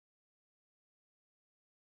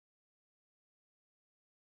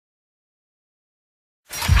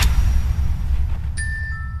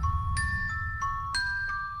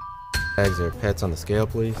Bags or pets on the scale,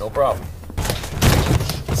 please? No problem.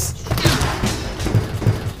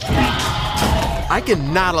 I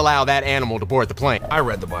cannot allow that animal to board the plane. I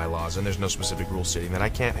read the bylaws, and there's no specific rule stating that I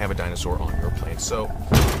can't have a dinosaur on your plane, so load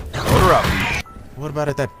her up. What about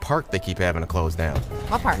at that park they keep having to close down?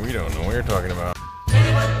 What part? We don't know what you're talking about.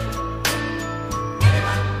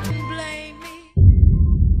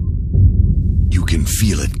 You can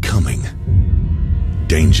feel it coming.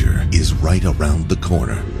 Danger is right around the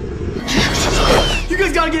corner. You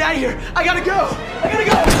guys gotta get out of here! I gotta go! I gotta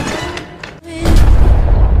go!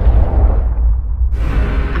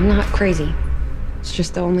 I'm not crazy. It's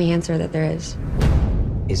just the only answer that there is.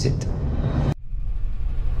 Is it?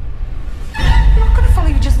 I'm not gonna follow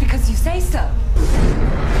you just because you say so.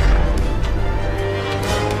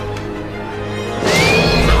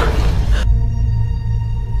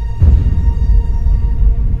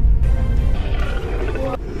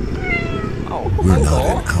 We're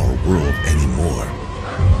not in our world anymore.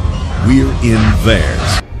 We're in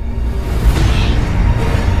theirs.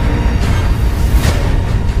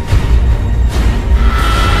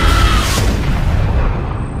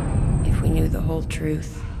 If we knew the whole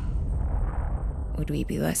truth, would we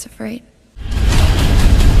be less afraid?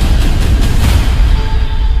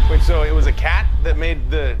 Wait, so it was a cat that made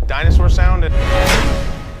the dinosaur sound?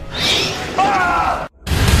 Ah!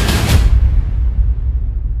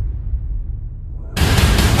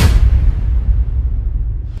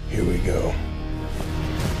 Here we go.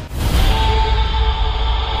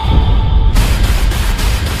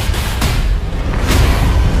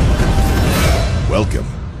 Welcome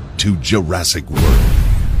to Jurassic World.